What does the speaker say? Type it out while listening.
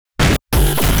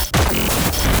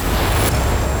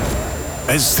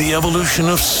As the evolution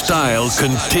of style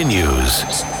continues,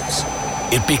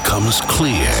 it becomes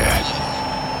clear.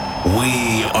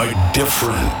 We are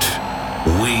different.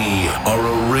 We are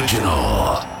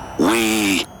original.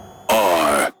 We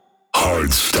are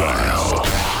hardstyle.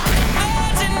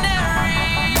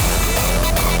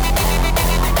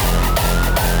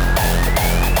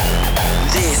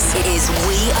 This is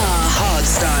We Are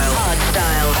Hardstyle.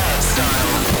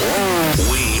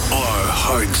 We are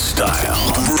hardstyle.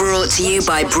 Brought to you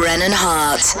by Brennan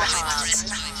Hart.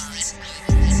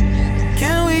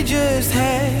 Can we just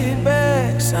head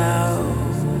back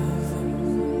south,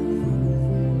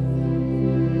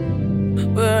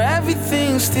 where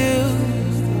everything's still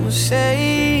the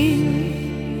same?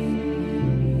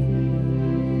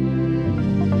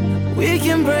 We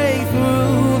can break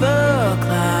through the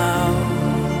clouds.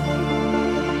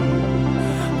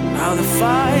 Now the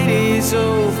fight is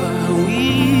over,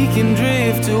 we can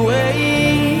drift away.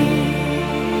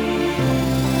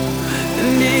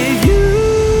 And if you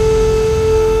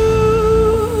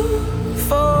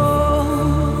fall,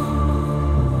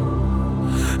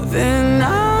 then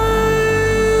I'll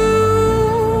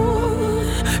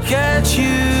catch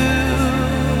you.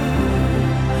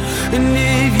 And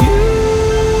if you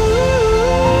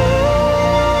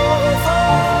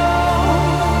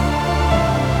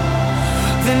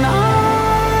then I'll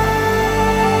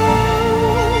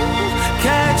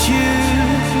catch you.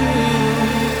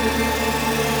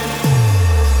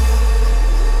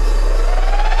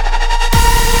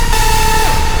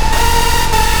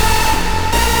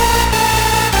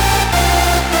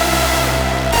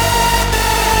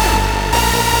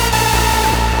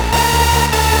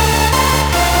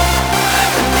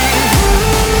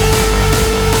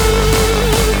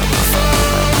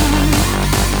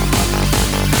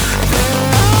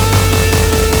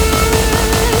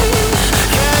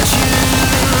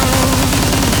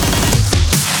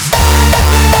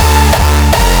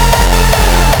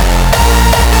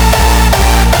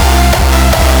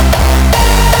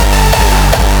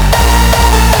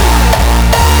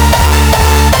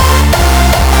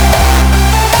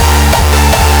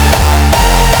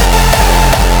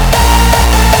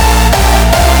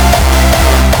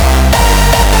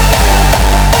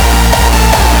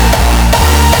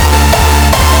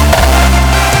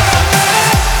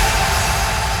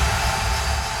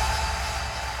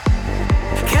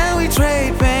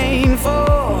 Trade pain for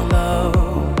love.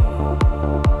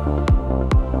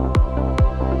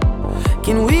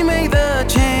 Can we make the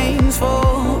chains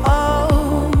fall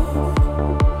off?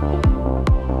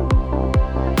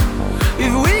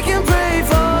 If we can pray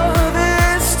for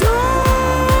this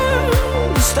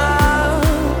storm to stop,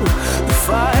 the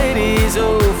fight is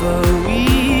over,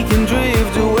 we can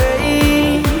drift away.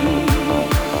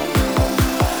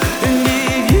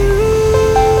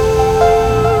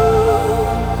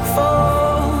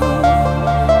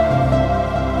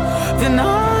 Then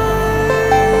I'll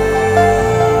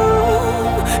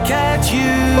catch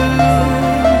you.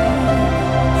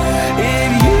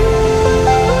 If you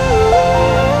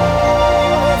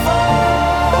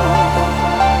fall,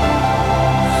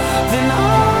 then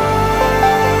I'll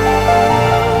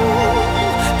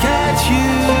catch you.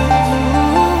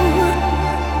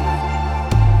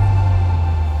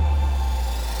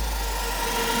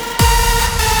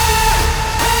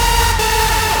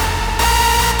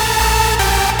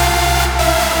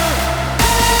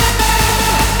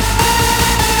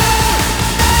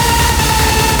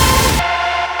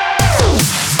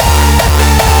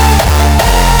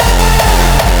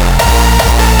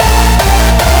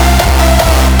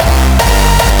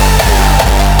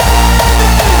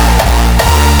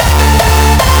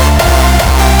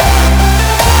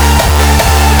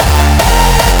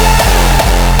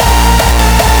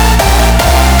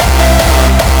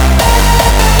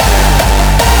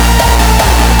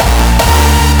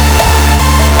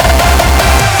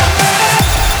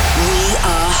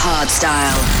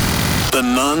 The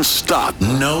non-stop,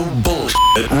 no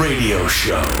bullshit radio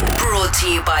show. Brought to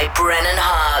you by Brennan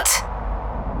Hart.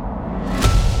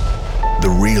 The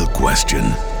real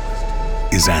question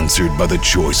is answered by the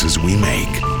choices we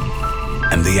make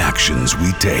and the actions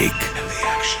we take.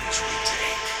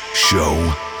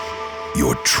 Show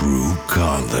your true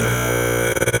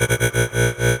color.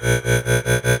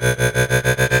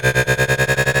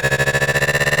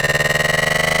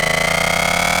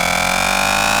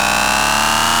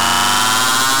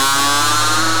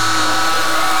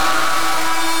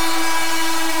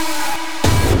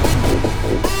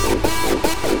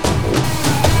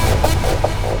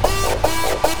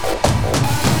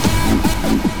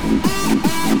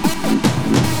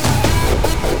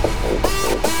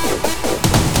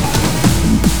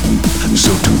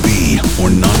 So to be or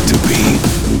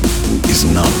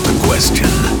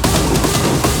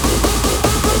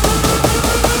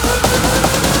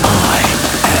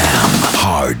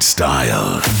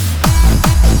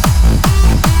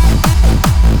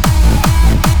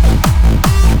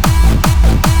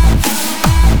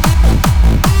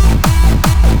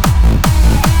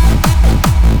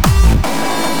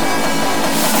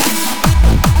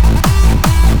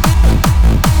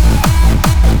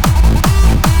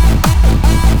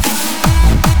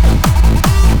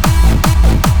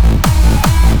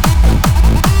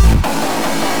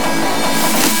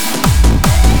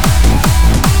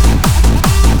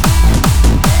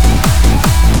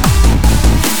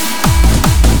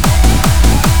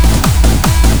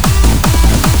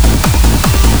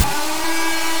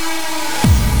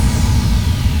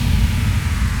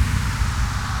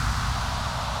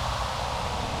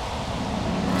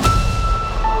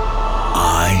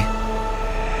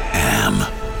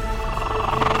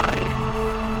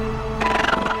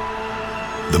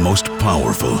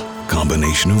powerful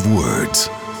combination of words.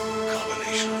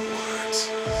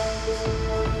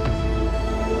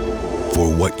 For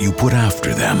what you put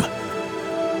after them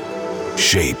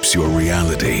shapes your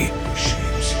reality.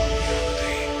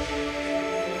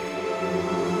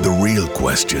 The real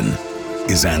question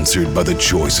is answered by the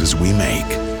choices we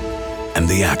make and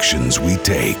the actions we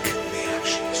take.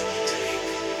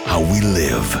 How we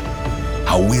live,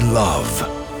 how we love,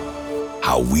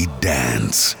 how we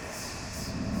dance.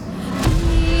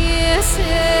 Yes,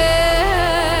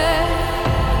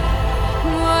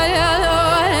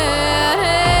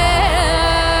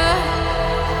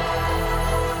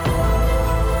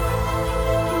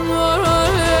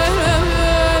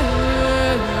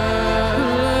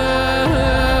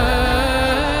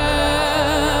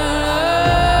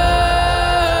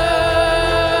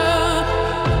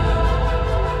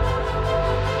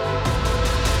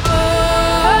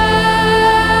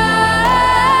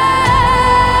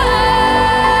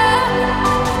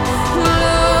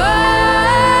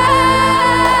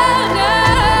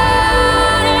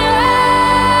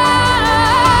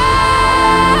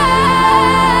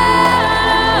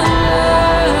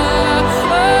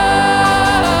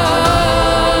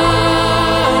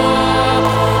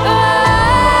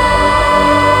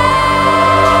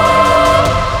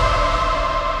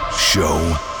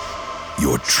 Show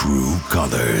your true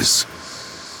colors.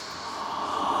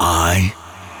 I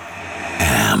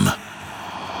am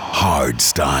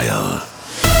Hardstyle.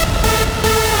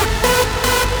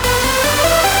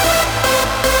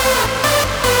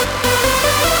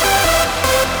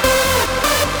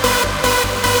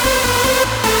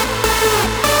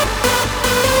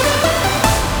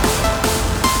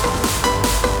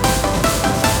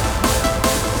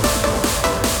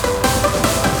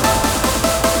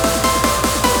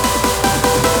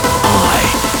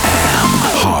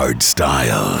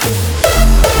 Hardstyle.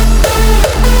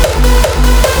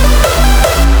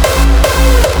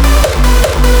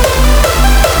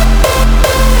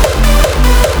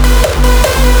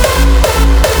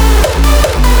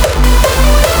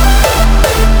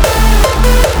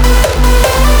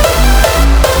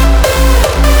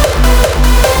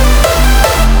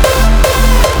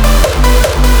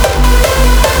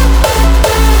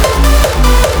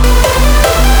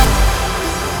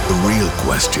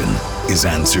 Is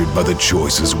answered by the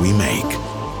choices we make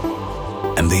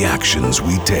and the actions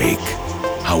we take.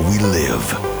 How we live,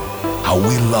 how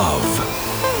we love,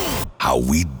 how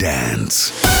we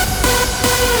dance.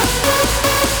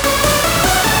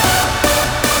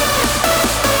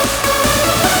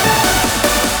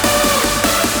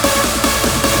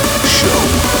 Show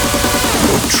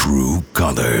your true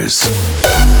colors.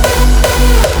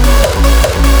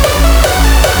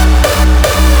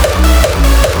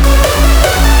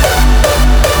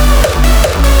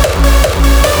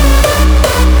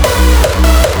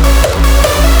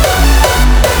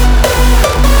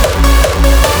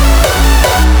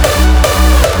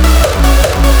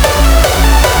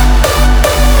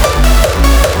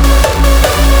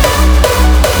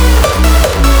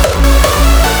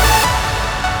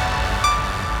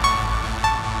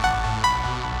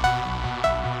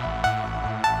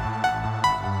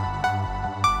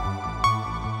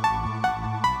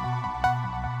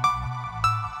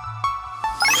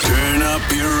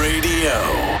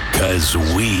 Cause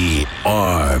we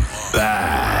are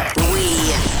back.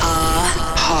 We are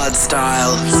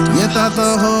Hardstyle. You thought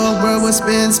the whole world would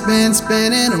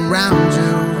spinning around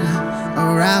you,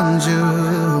 around you.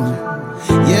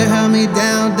 You held me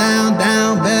down,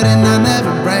 betting I'll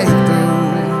never break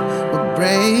through, but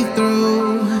break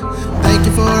through. Thank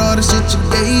you for all the shit you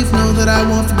gave. Know that I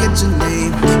won't forget your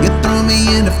name. You threw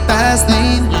me in the fast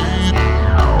lane,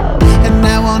 and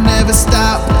now I'll never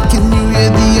stop. Can you hear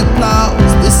the applause?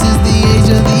 This is the age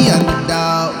of the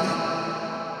underdog.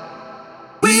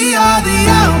 We are the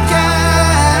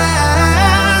outcasts,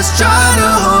 try to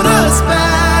hold us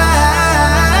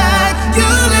back. You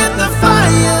lit the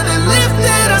fire that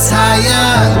lifted us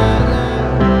higher.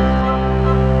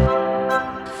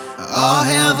 All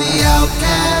hail the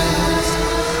outcasts.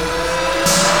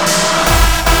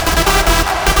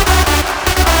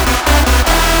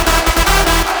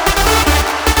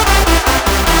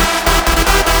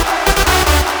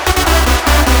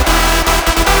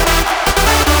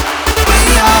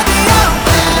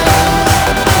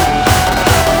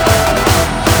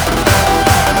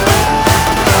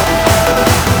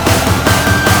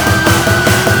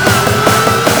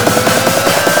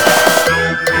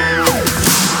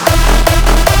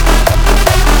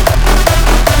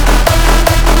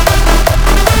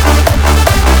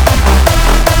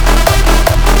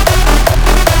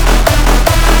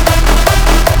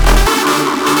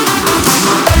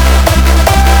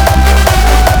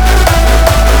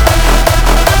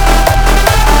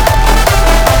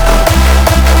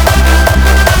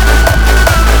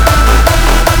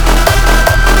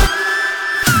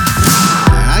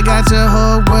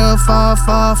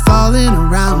 falling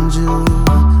around you,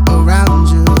 around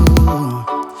you.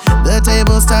 The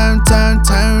tables turn,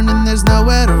 and there's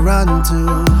nowhere to run to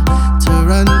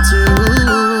run to.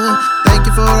 Thank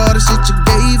you for all the shit you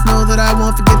gave. Know that I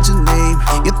won't forget your name.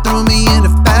 You threw me in the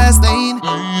fast lane,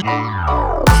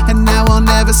 and now I'll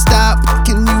never stop.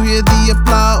 Can you hear the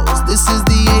applause? This is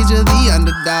the age of the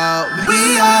underdog.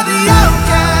 We are the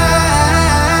outcasts,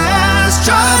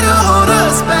 try to hold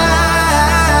us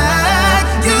back.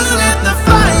 You lit the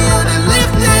fire that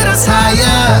lifted us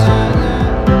higher.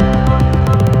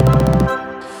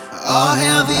 All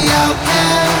hail the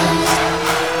outcast.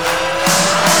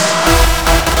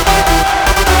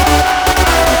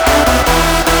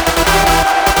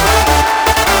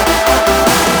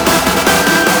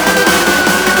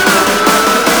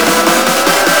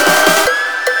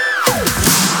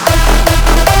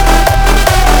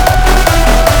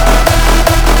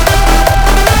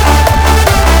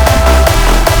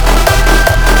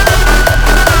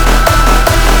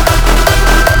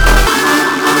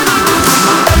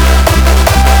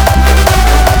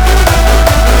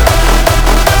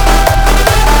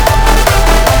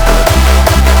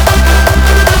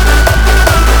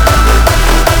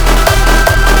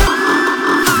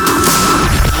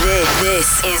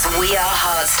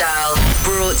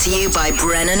 To you by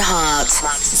Brennan Hart.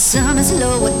 The sun is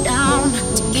lowered down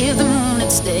to give the moon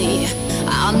its day.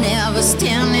 I'll never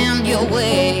stand in your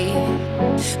way,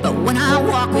 but when I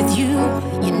walk with you,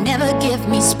 you never give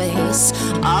me space.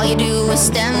 All you do is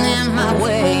stand in my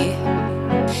way.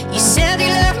 You said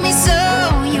you loved me so,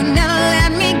 you never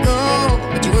let me go,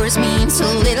 but your words mean so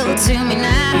little to me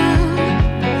now.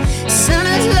 The sun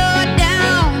is lowered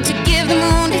down to give the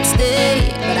moon its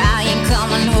day, but I ain't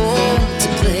coming home to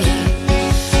play.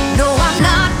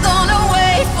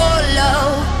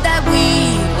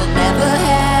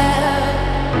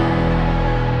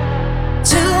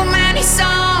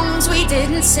 Songs we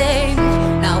didn't sing,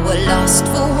 now we're lost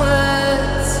for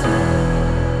words.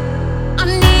 I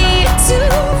need to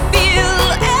feel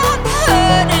it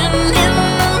hurting in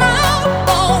my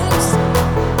bones.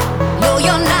 No,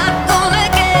 you're not gonna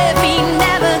get me,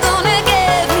 never gonna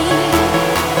get me.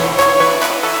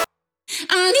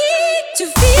 I need to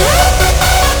feel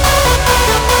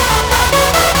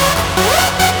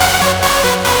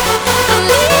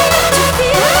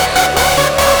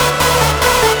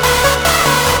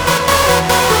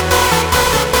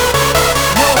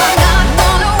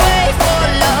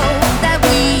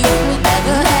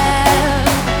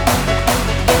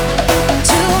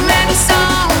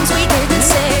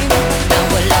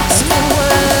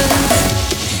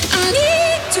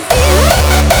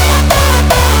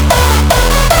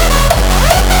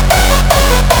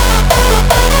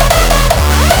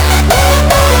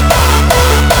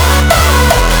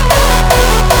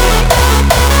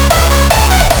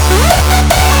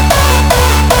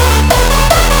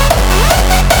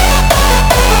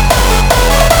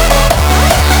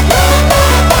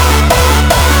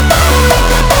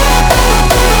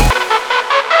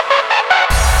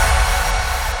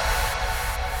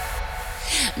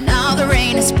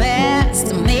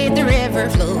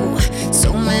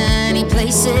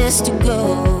to go.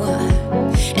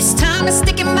 It's time to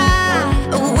stick in my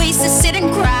oasis, sit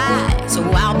and cry. So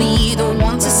I'll be the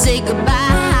one to say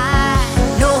goodbye.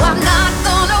 No, I'm not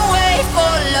gonna wait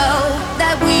for love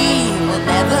that we will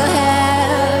never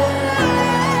have.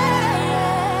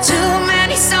 Too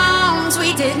many songs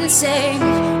we didn't sing,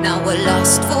 now we're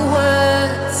lost for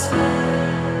words.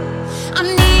 I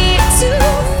need to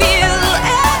feel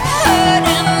it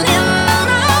hurting in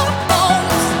my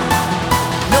bones.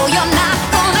 No, you're not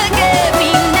gonna get me,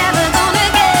 never gonna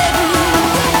get me.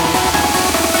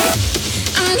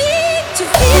 I need to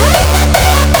feel it.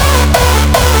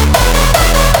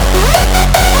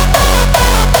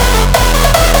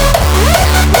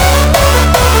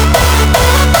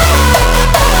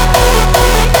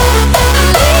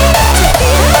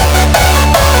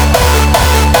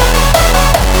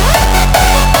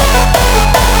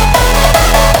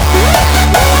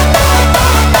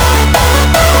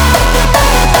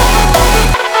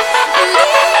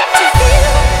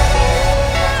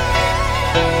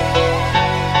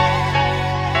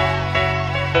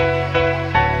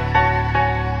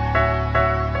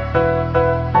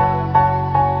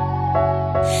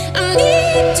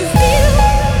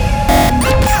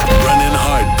 Brennan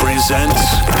Hart presents.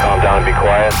 Calm down, be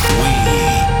quiet. We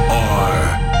are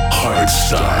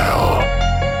Hardstyle.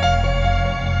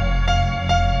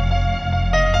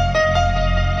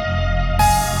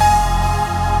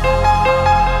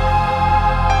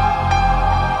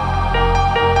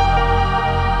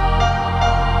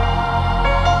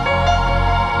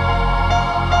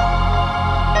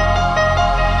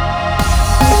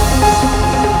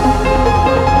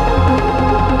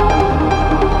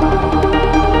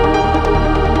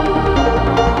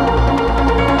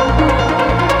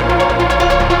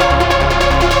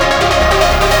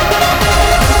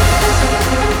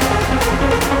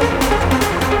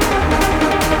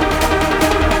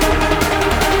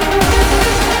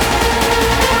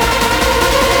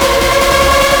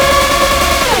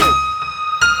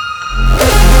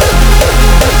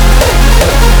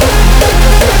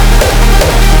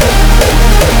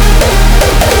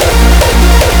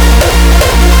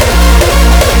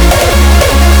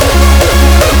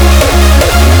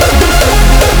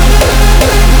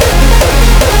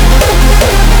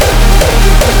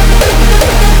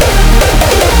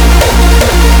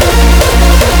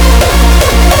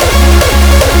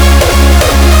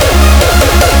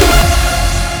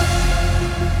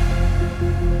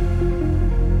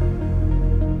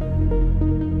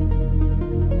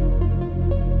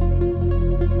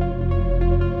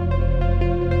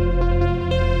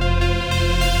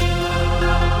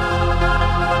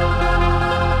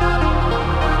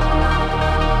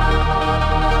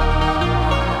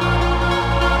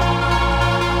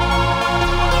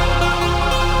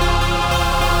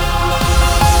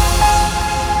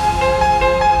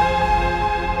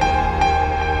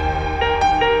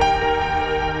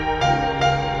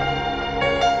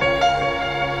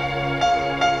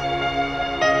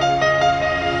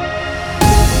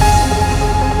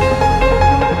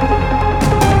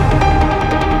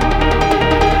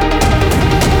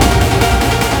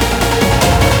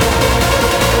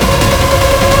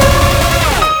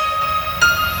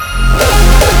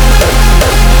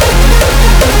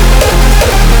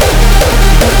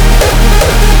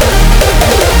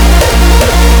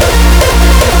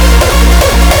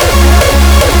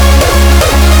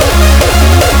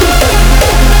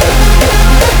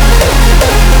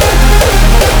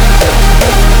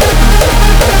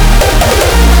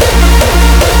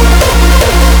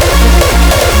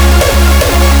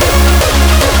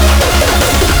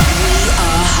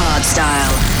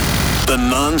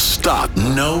 non-stop,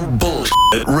 no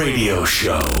bullshit radio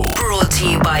show. Brought to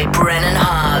you by Brennan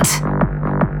Hart.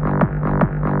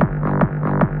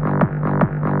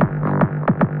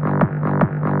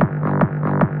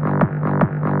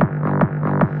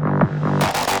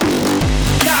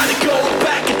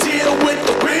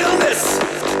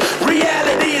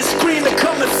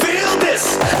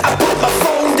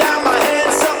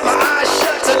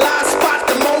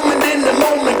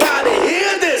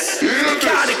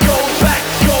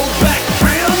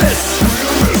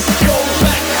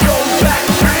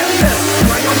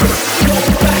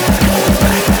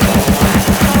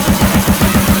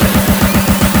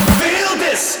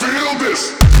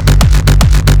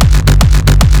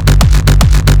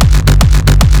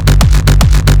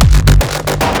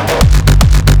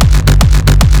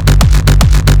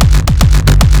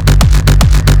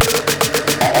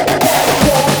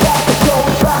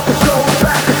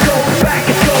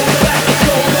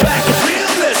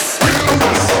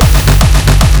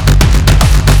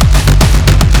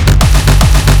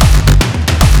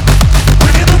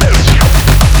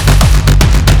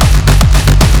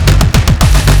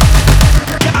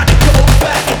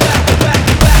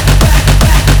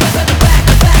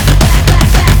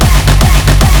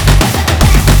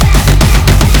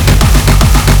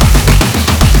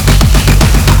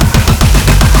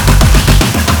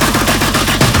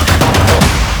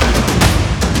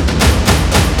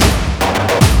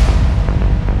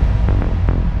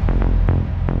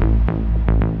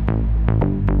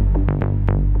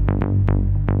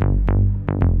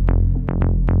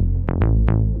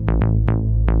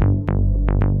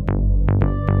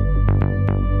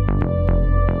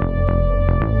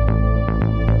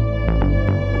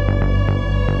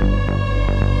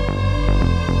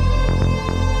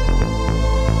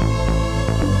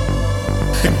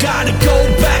 Gotta go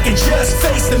back and just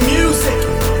face the music.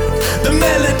 The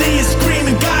melody is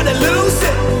screaming, gotta lose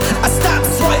it. I stopped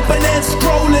swiping and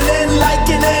scrolling and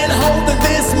liking and holding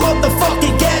this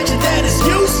motherfucking gadget that is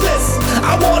useless.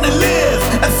 I wanna live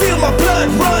and feel my blood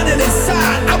running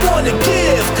inside. I wanna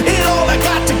give it all I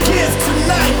got to give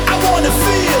tonight. I wanna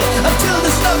feel until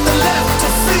there's nothing left to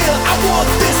feel. I want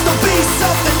this to be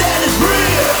something that is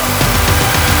real.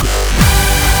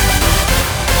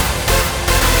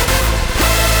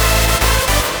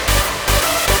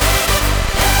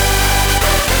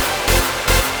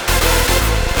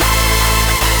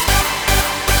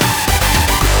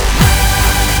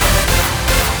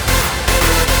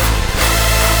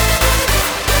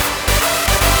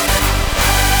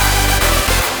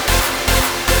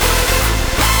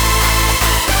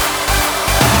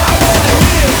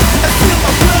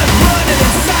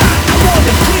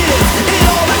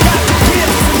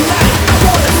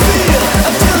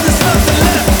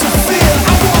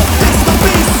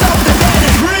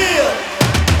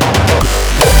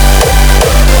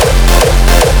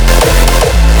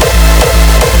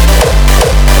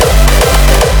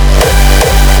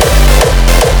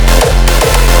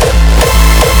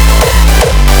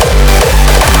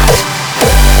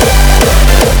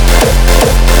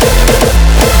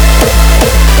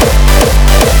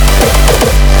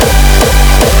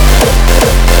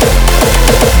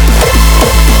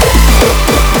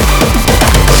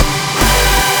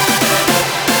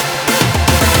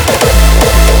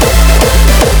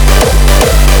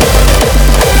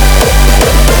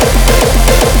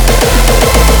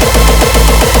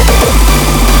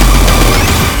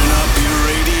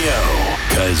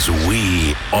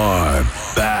 We are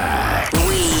back.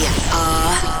 We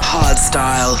are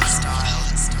Hardstyle.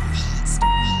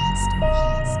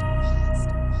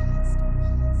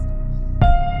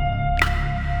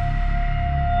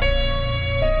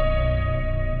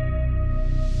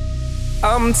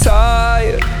 I'm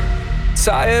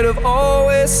tired of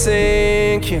always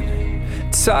thinking,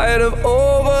 tired of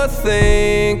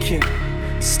overthinking,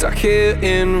 stuck here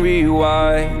in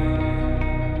rewind.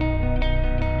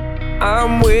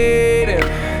 I'm waiting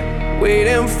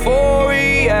for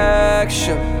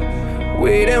reaction,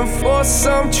 waiting for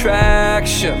some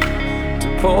traction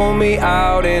to pull me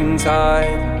out in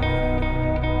time.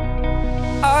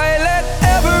 I let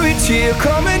every tear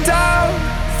coming down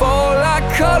fall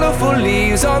like colorful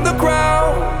leaves on the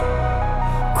ground.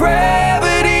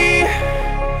 Gravity,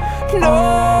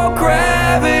 no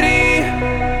gravity.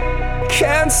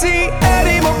 Can't see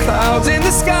any more clouds in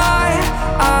the sky.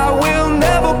 I will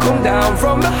never come down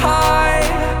from the high.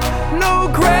 No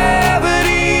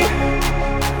gravity,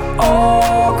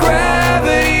 oh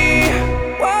gravity,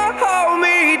 won't hold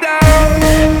me down.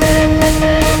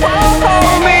 Won't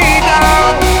hold me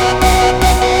down.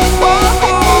 Won't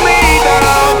hold me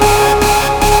down.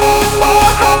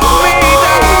 Won't hold me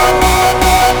down.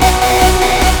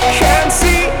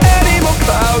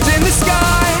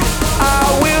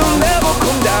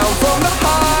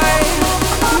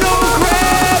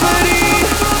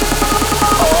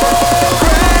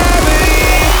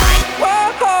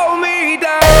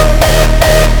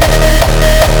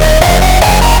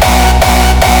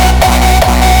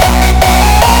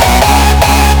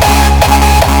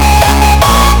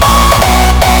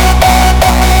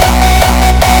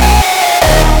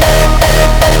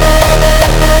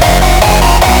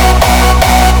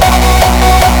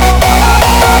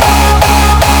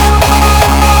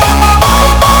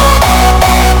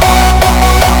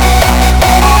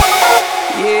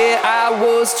 I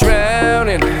was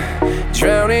drowning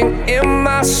in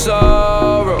my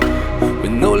sorrow, with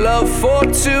no love for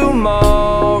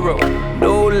tomorrow,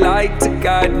 no light to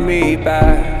guide me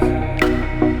back.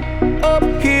 Up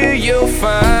here you'll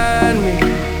find me,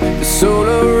 the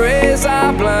solar rays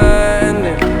are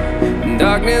blinding, and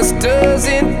darkness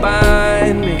doesn't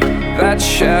bind me, that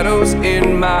shadow's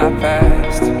in my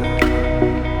past.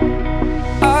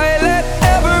 I let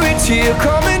every tear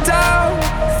coming down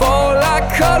fall like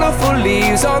colorful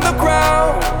leaves on the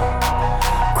ground.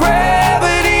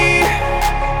 Gravity,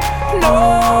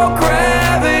 no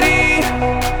gravity,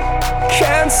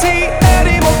 can't see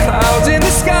any more clouds in the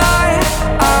sky.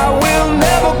 I will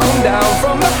never come down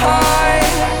from the high.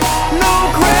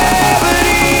 No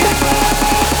gravity,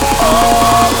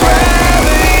 oh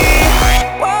gravity,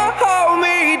 won't hold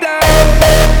me down.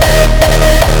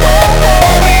 Won't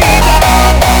hold me down.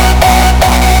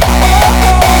 Won't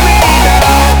hold me down. Won't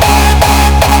hold me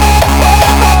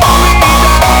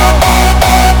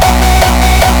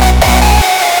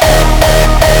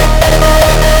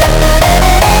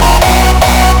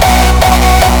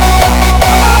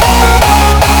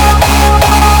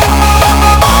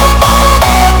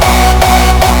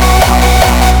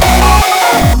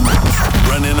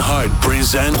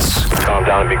presents Calm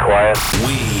down and be quiet.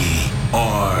 We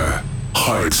Are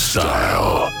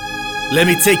Hardstyle. Let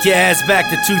me take your ass back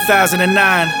to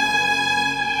 2009.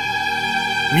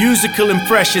 Musical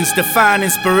impressions define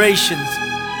inspirations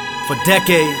for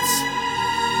decades.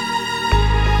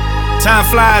 Time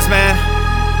flies, man.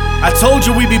 I told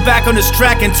you we'd be back on this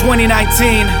track in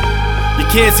 2019. You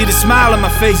can't see the smile on my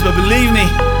face, but believe me.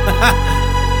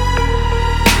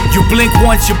 You blink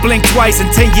once, you blink twice,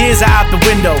 and 10 years are out the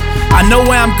window. I know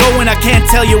where I'm going, I can't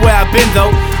tell you where I've been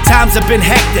though. Times have been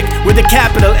hectic with a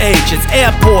capital H. It's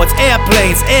airports,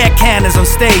 airplanes, air cannons on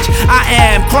stage. I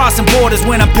am crossing borders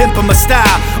when I'm pimping my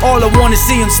style. All I wanna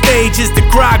see on stage is the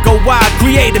crowd go wild.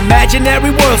 Create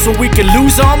imaginary worlds so we can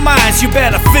lose our minds. You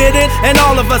better fit in and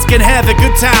all of us can have a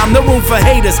good time. No room for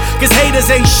haters, cause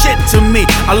haters ain't shit to me.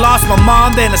 I lost my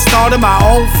mom, then I started my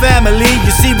own family.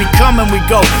 You see, we come and we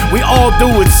go, we all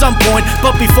do at some point.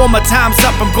 But before my time's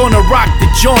up, I'm gonna rock the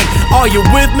joint. Are you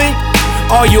with me?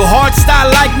 Are you hardstyle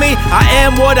like me? I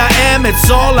am what I am, it's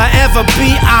all I ever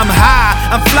be. I'm high,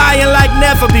 I'm flying like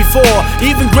never before.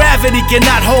 Even gravity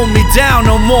cannot hold me down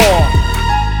no more.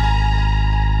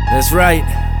 That's right.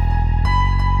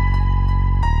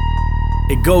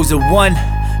 It goes at 1,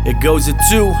 it goes at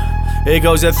 2, it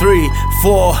goes at 3,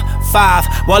 4,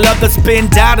 5. While others been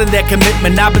doubting their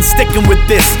commitment, I've been sticking with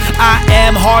this. I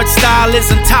am hardstyle, it's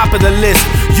on top of the list.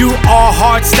 You are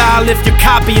hardstyle if you're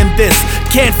copying this.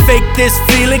 Can't fake this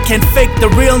feeling, can't fake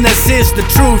the realness, is the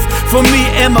truth. For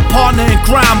me and my partner in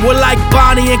crime, we're like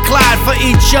Bonnie and Clyde, for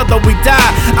each other we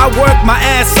die. I work my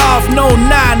ass off, no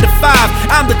 9 to 5.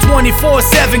 I'm the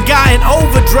 24/7 guy in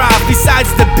overdrive.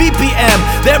 Besides the BPM,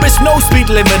 there is no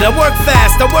speed limit. I work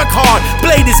fast, I work hard,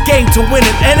 play this game to win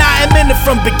it, and I am in it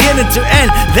from beginning to end.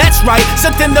 That's right,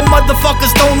 something the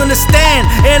motherfuckers don't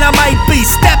understand. And I might be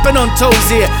stepping on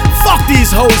toes here. Fuck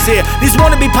these hoes here, these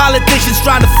wannabe politicians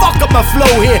trying to fuck up my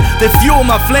flow here. They fuel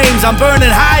my flames, I'm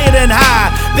burning higher than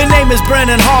high. The name is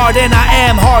Brennan Hard and I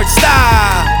am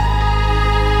hardstyle.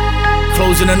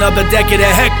 Closing another decade of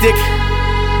hectic.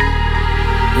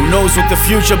 Who knows what the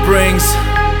future brings?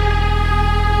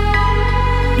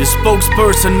 Your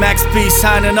spokesperson Max P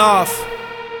signing off.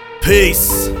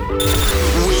 Peace.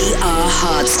 We Are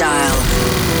Hardstyle.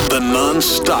 The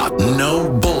non-stop, no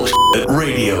bullshit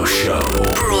radio show.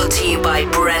 Brought to you by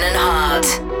Brennan Hart.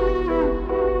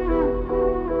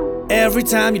 Every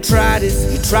time you try this,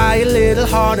 you try a little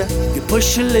harder, you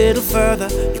push a little further,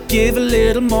 you give a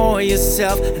little more of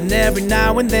yourself. And every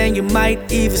now and then you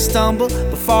might even stumble,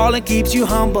 but falling keeps you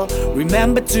humble.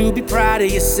 Remember to be proud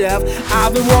of yourself.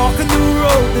 I've been walking the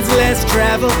road that's less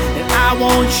traveled, and I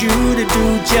want you to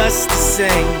do just the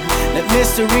same. Let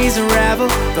mysteries unravel,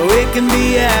 though it can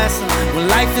be awesome. When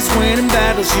life is winning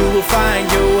battles, you will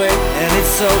find your way, and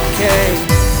it's okay.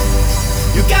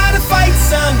 You gotta fight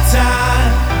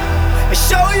sometime, and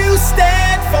show you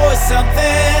stand for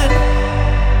something.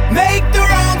 Make the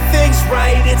wrong things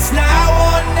right, it's now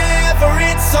or never,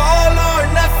 it's all or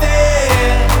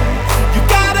nothing. You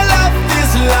gotta love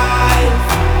this life,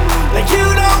 like you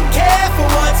don't care for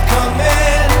what's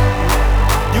coming.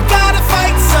 You gotta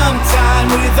fight sometime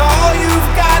with all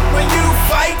you've got when you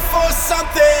fight for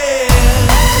something.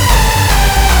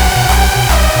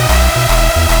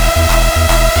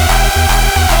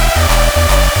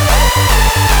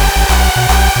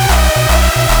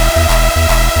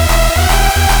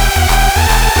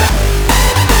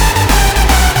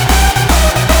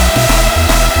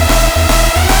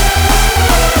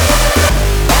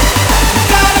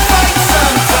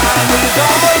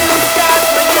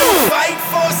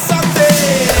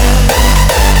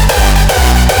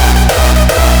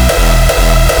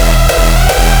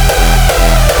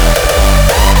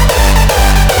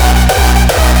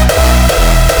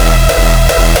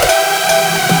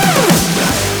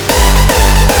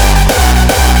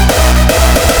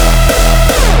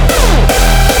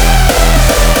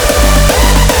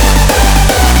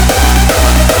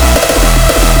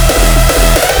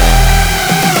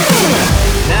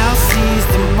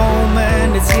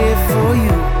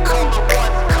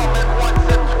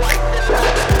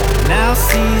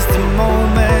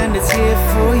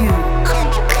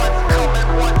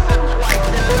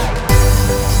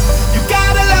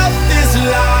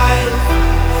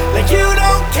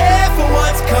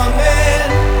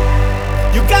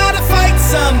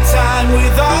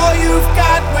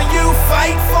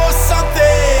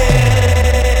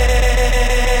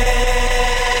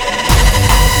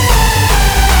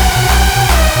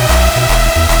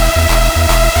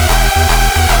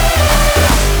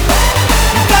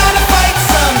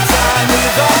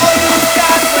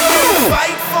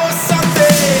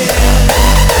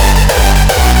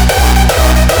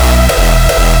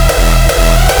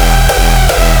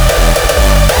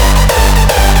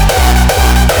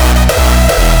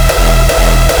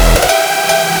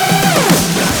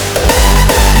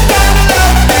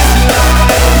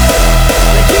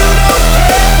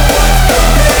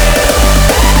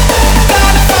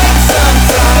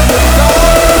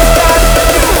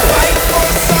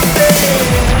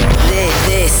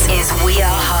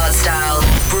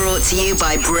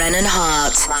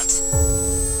 Hunt.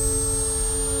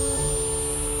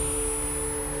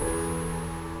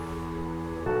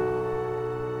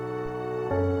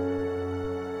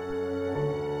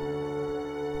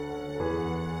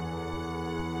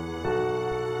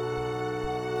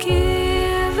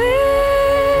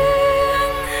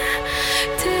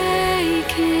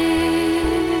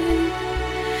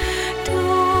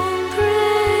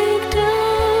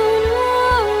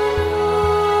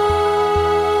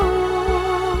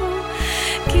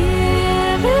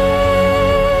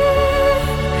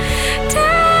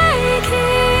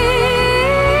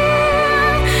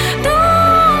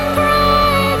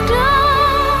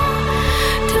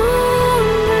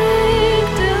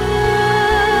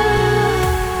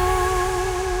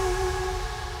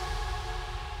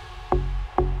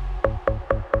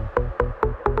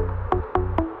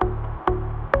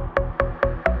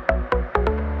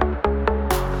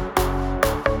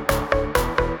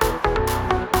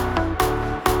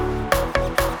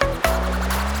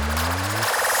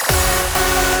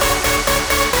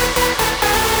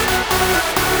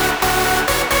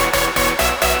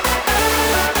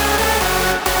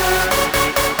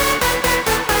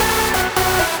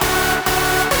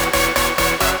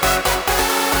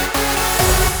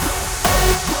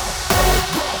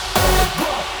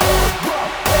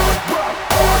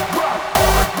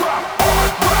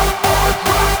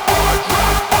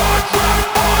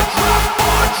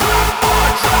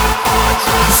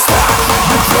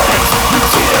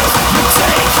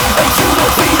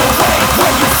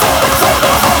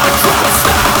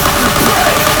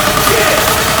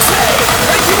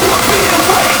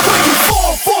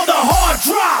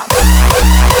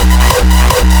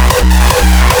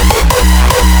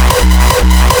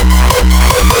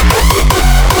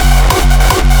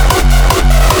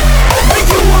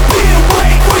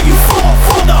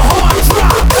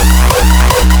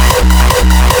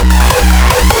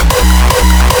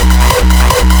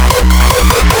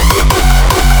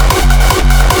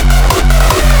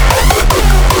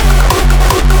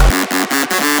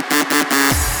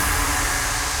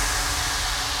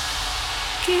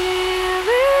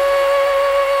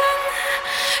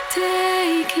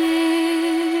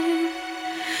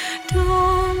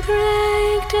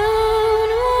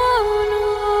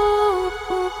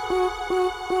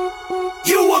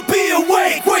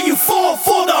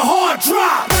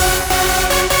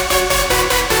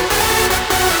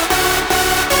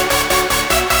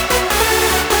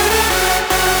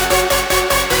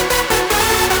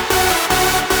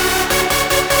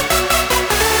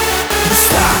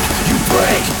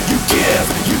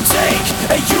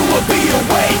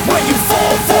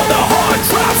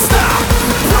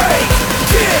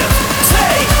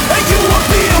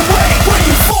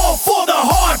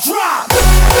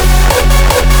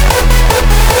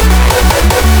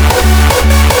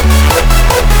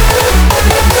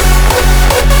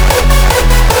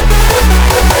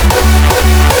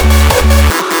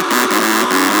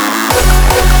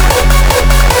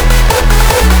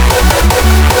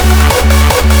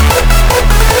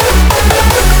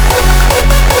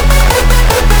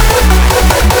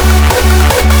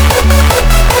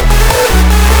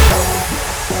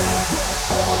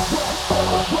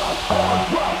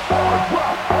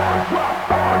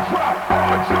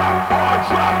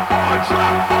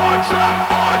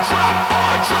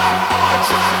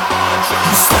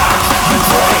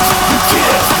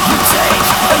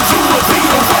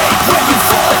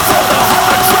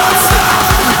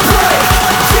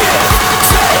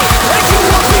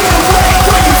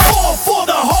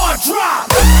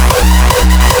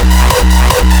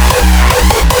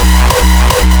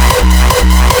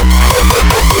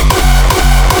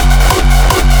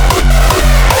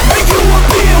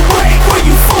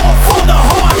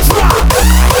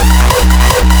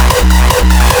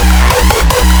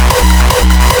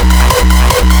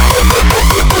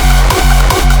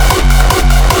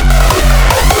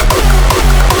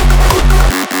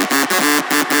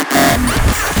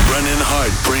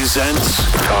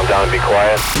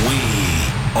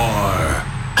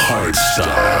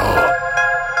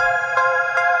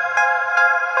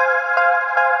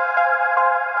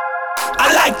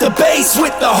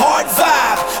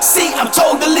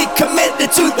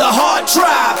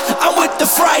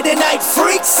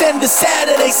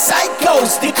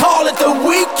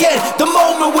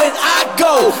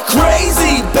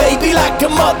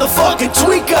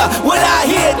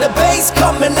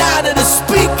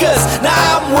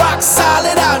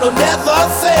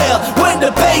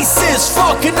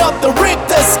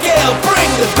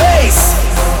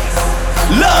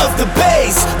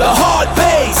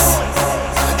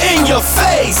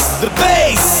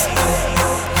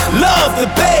 Love the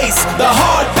bass, the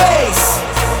hard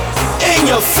bass.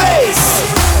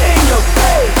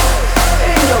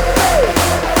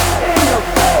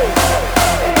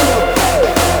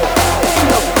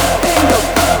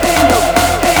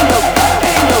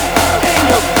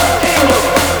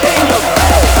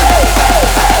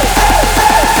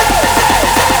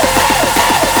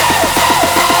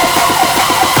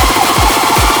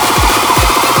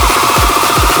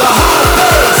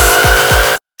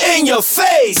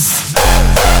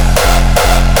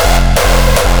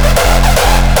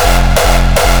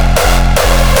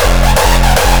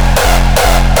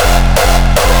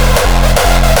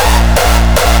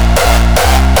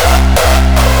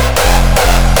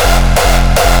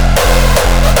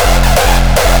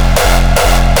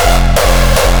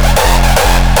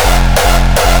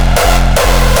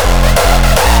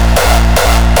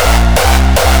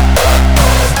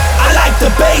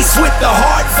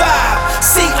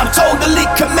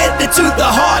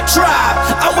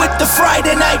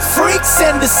 Friday night freaks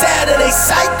and the Saturday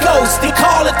psychos. They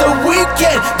call it the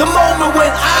weekend, the moment when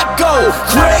I go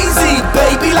crazy,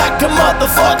 baby, like a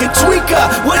motherfucking tweaker.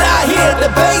 When I hear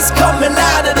the bass coming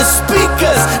out of the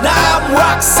speakers, now I'm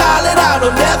rock solid, I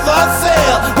don't never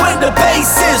fail. When the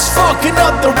bass is fucking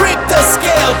up the Richter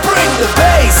scale, bring the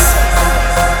bass.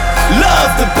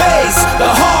 Love the bass, the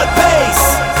hard bass.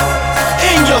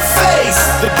 In your face,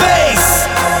 the bass.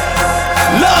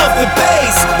 Love the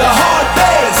bass, the hard bass.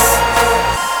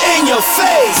 In your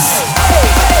face.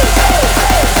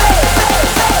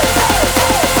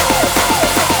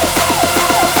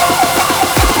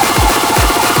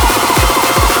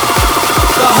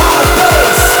 The hard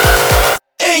bass.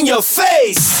 In your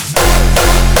face.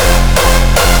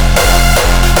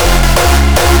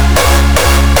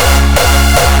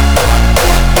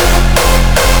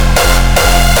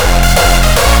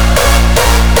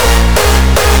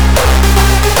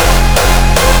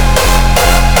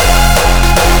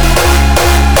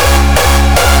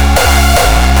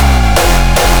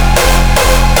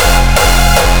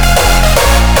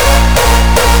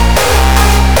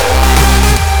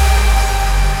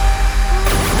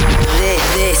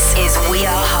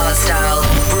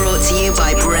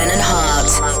 By Brennan Hart.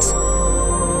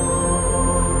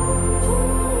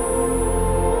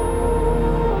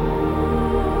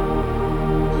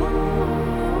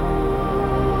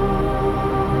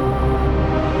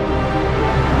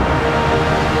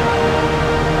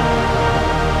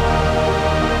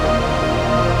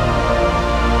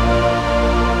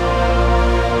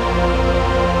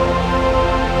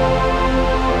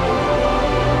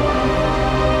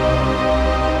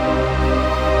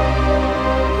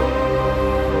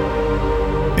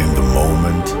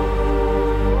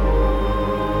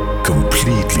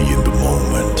 Completely in the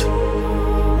moment.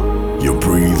 Your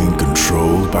breathing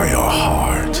controlled by your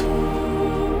heart.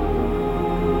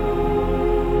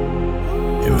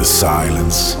 In the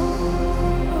silence,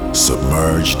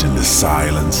 submerged in the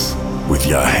silence, with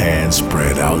your hands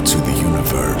spread out to the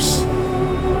universe,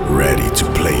 ready to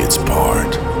play its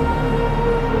part.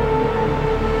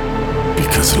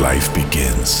 Because life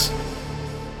begins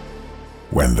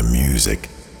when the music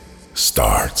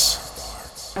starts.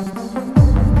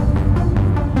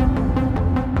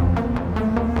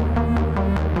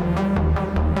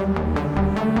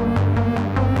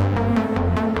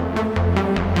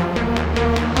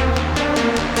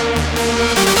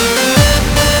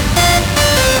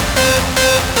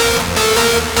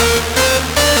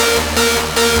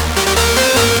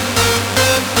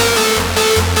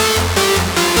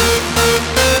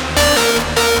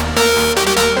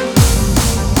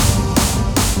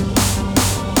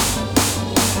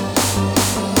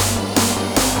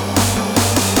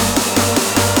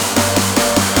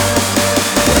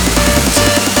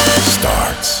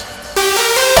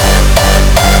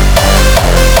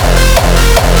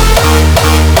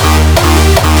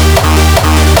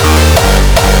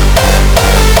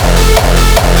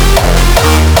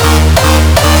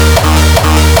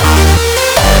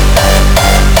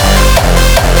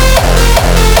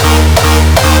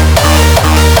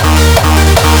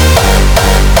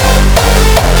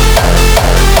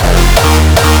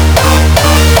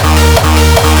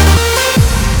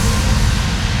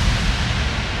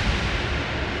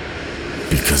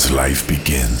 Because life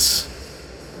begins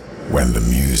when the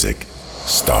music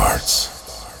starts.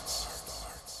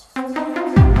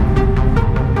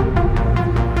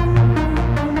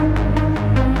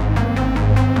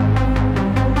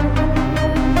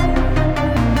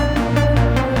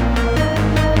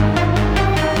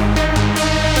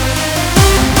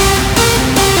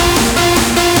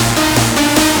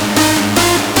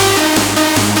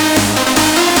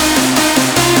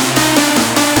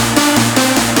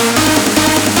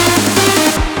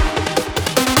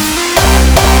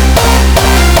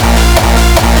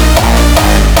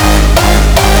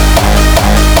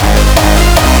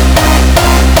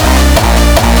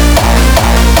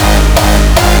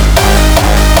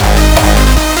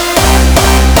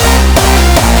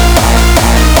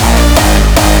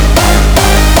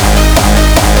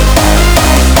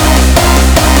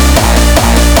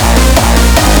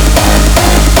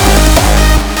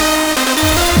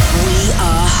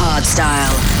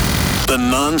 The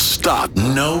non-stop,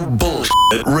 no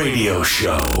bullshit radio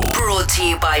show. Brought to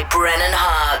you by Brennan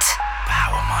Hart.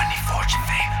 Power, money, fortune,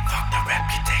 fame. Fuck the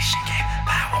reputation game.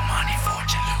 Power, money,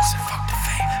 fortune, losing. Fuck the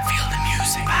fame. Feel the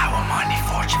music. Power, money,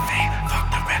 fortune, fame.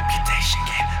 Fuck the reputation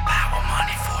game. Power,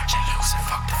 money, fortune, losing.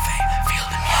 Fuck the fame. Feel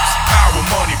the music. Power,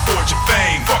 money, fortune,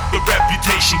 fame. Fuck the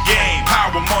reputation game.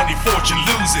 Power, money, fortune,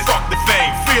 lose it. Fuck the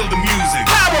fame, feel the music.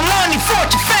 Power, money,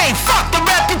 fortune, fame, fuck the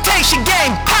reputation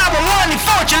game. Power, money,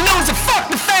 fortune, lose it. Fuck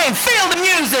the fame, feel the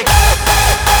music.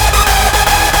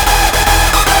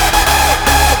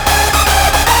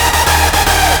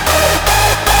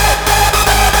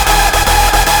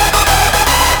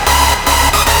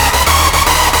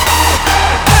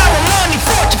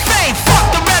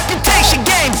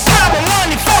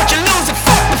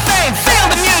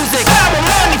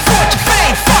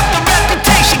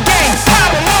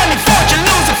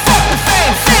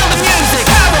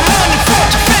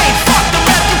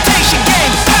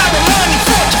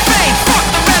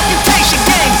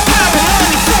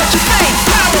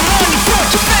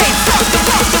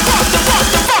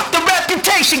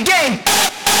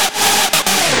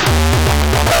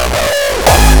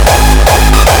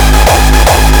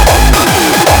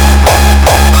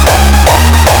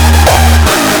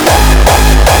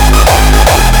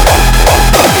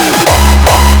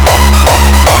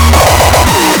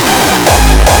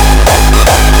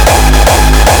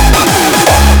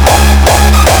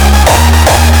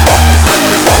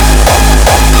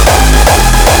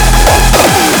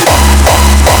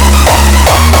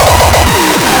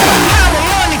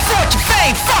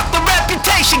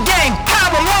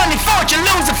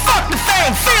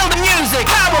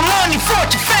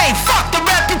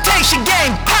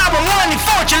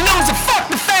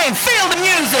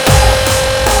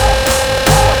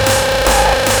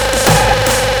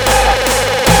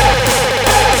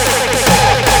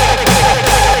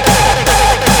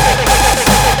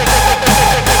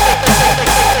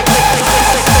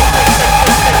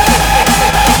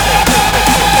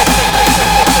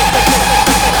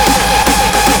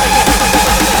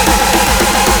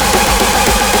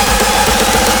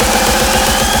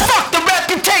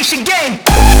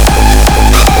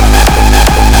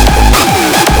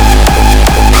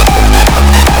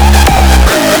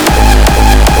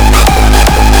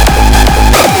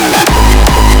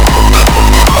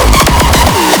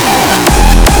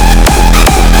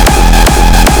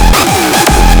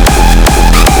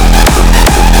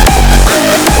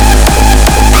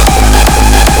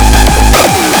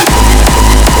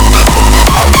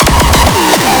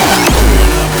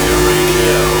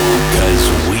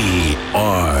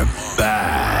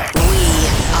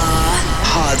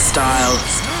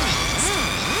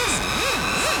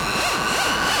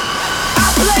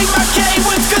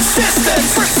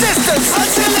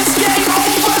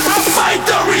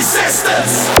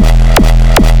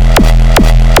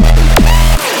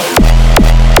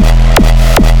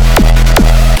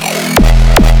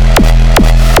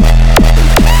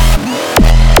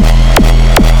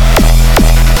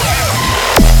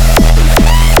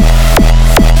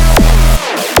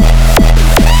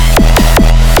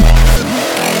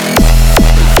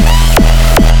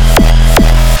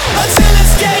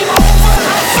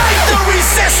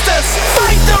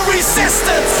 Fight the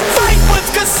resistance,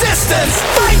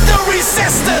 fight the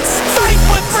resistance, fight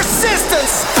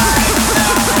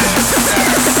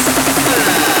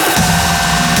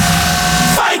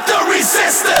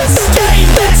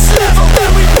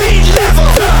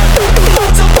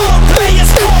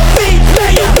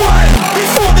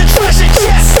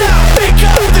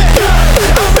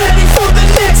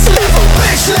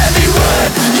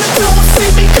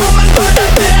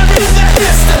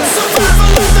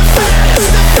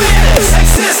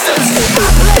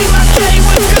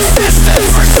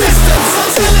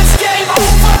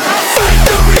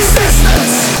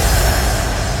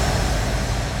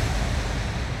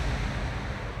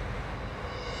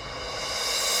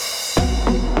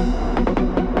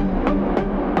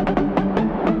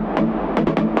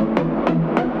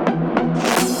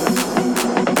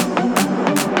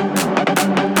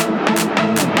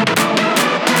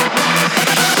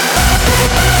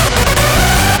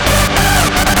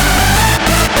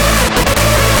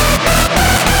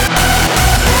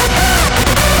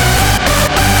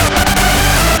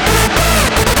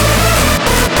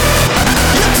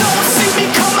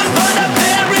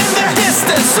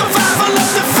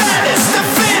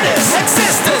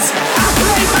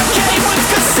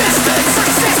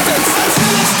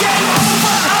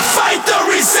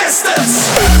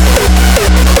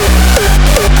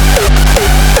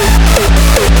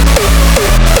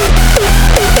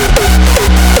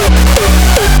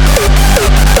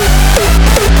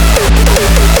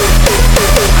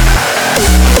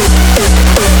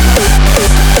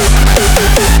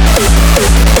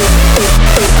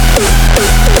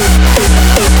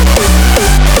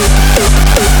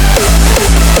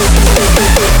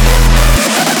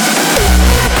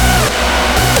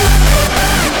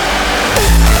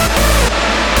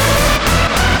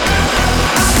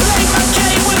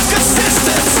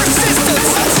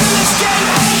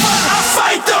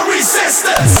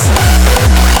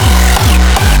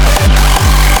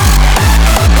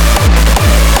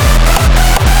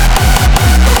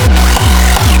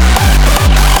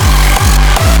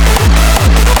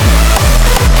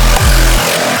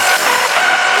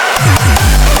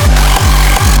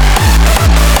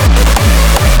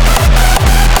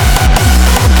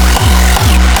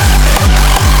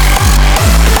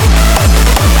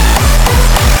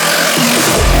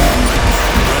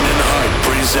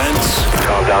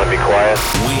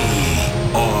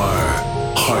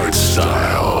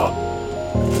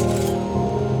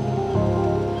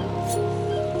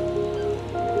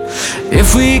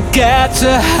If we get to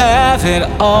have it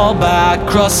all by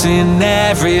crossing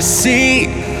every sea,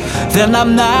 then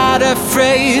I'm not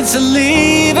afraid to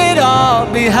leave it all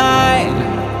behind.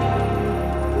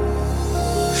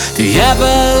 The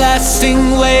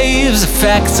everlasting waves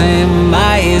affecting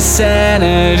my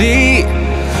insanity,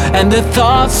 and the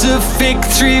thoughts of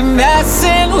victory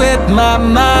messing with my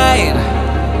mind.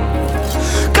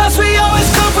 'Cause we always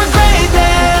go for greatness.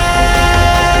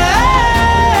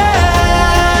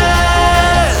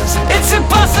 It's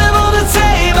impossible to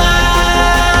tame us.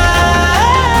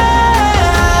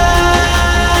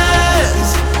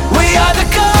 We are the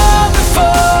calm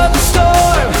before the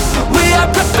storm. We are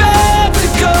prepared to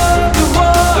go to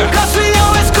war. 'Cause we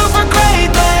always go for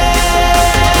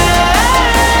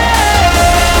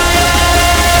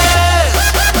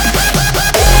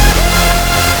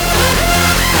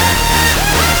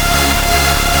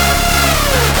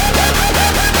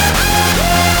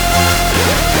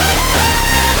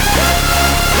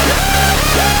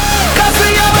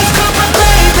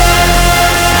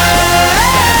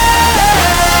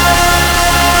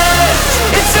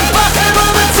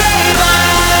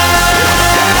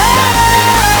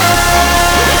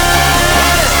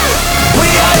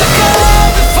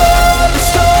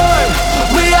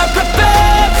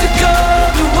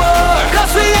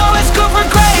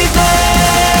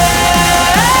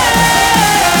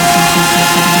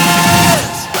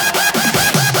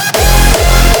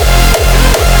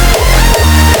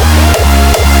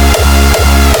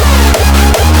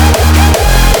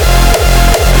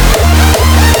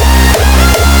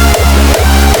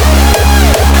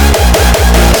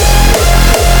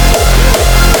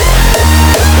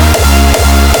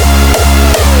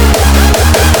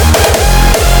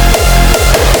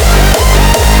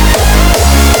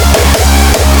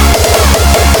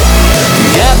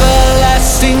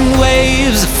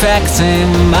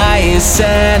affecting my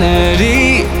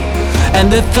insanity,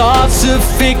 and the thoughts of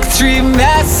victory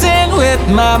messing with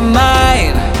my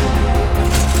mind.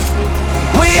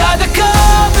 We are the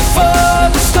calm before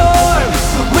the storm.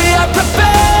 We are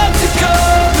prepared to go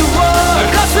to war.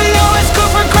 'Cause we always go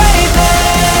for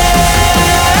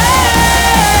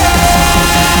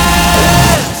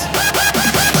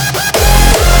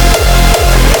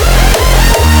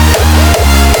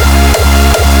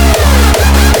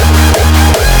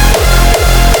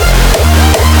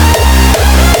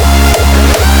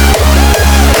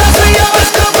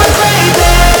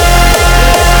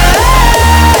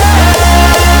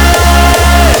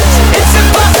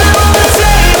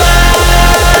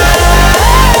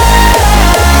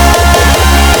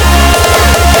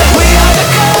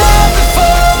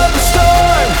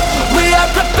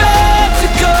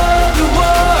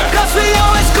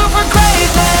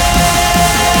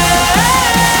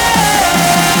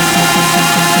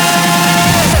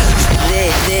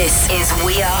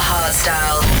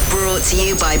To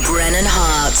you by Brennan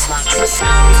Hart. The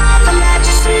sounds of the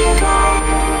legacy gone.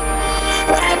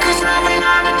 Echoes of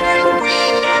another day, but we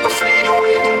never fade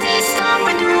away. This time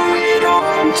we do it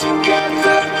all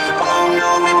together. Oh no,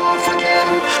 we won't forget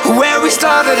where we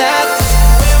started at.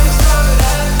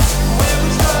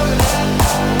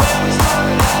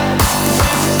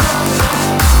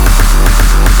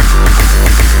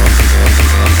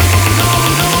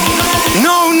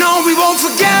 No, no, we won't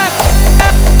forget.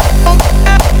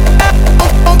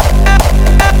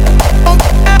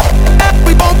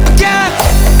 We won't forget.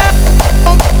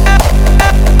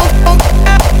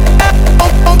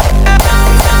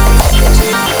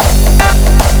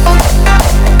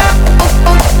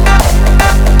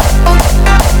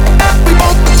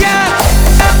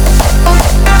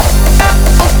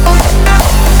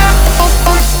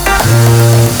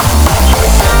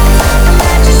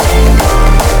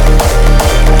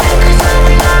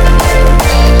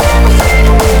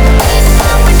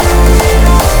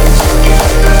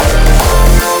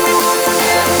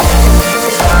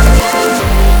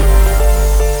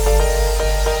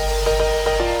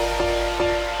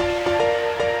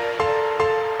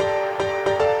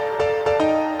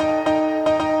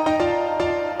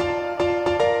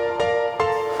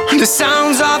 The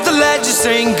sounds of the legends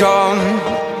ain't gone.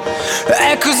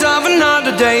 Echoes of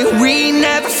another day, we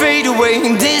never fade away.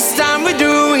 This time we're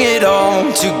doing it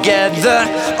all together.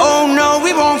 Oh no,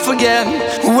 we won't forget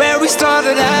where we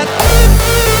started at.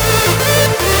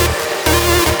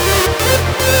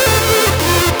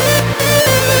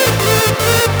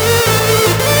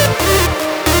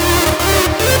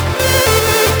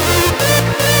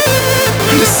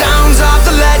 The sounds of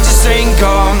the legends ain't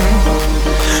gone.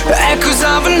 Echoes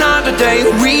of another day,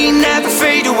 we never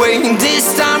fade away. This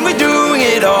time we're doing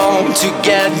it all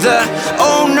together.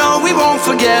 Oh no, we won't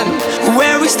forget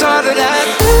where we started at.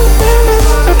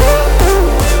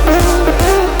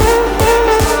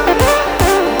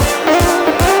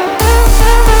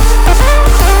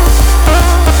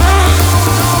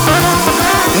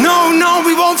 No, no,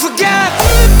 we won't forget.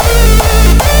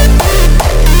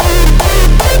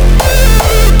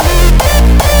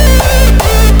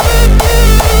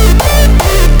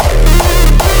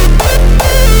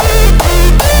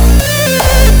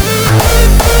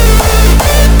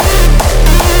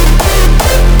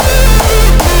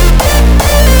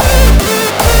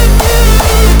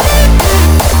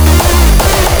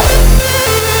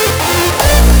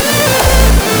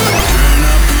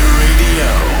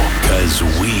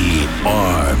 We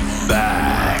are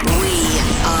back. We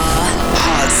are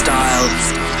Hardstyle.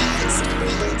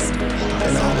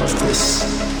 And all of this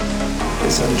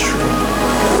is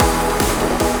untrue.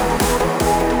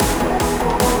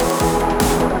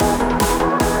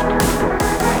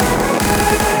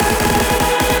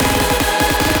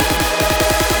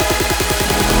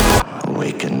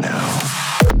 Awaken now.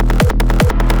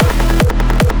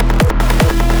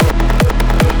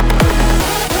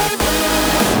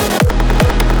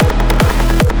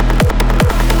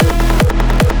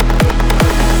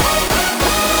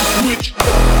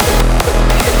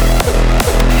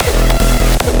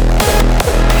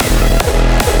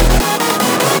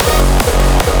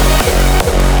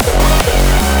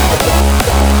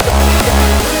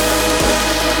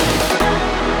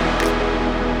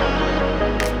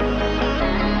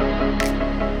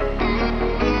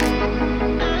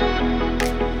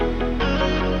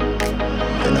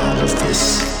 And all of this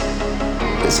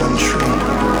is untrue.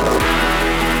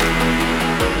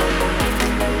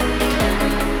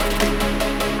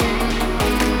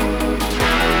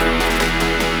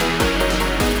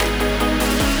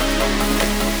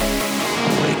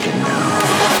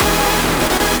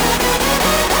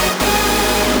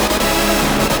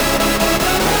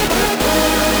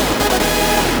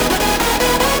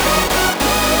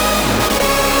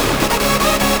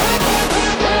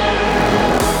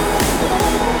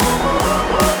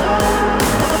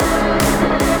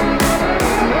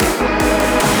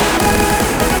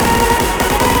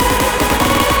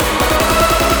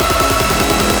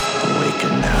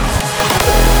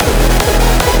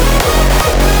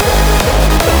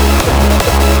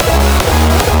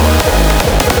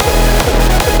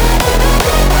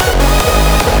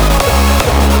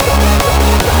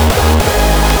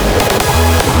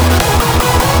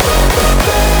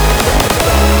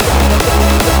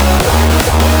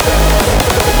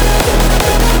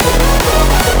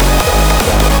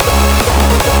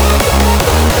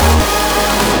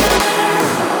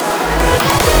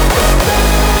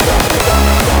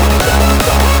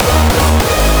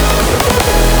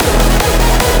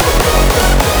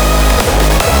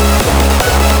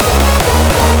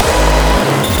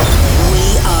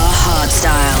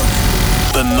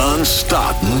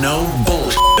 Non-stop, no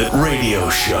bullshit radio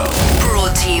show.